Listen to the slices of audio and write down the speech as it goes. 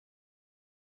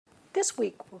This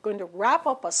week, we're going to wrap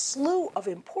up a slew of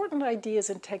important ideas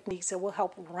and techniques that will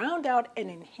help round out and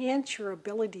enhance your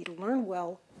ability to learn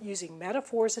well using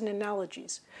metaphors and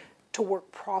analogies, to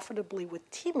work profitably with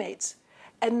teammates,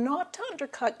 and not to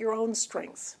undercut your own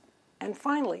strengths, and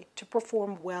finally, to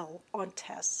perform well on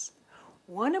tests.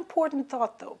 One important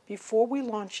thought, though, before we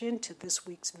launch into this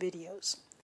week's videos.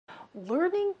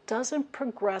 Learning doesn't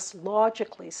progress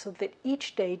logically so that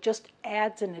each day just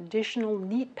adds an additional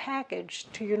neat package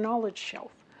to your knowledge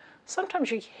shelf.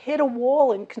 Sometimes you hit a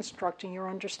wall in constructing your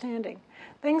understanding.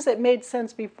 Things that made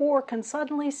sense before can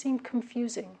suddenly seem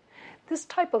confusing. This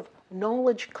type of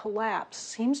knowledge collapse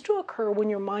seems to occur when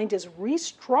your mind is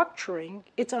restructuring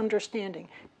its understanding,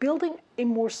 building a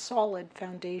more solid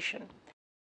foundation.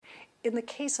 In the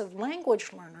case of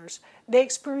language learners, they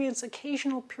experience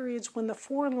occasional periods when the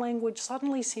foreign language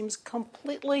suddenly seems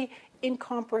completely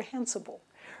incomprehensible.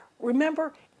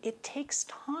 Remember, it takes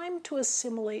time to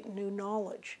assimilate new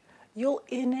knowledge. You'll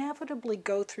inevitably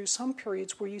go through some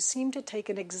periods where you seem to take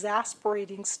an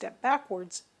exasperating step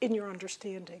backwards in your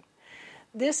understanding.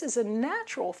 This is a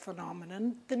natural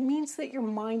phenomenon that means that your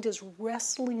mind is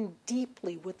wrestling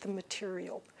deeply with the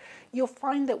material. You'll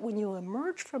find that when you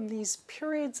emerge from these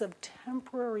periods of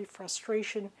temporary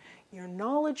frustration, your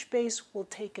knowledge base will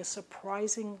take a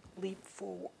surprising leap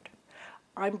forward.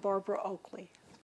 I'm Barbara Oakley.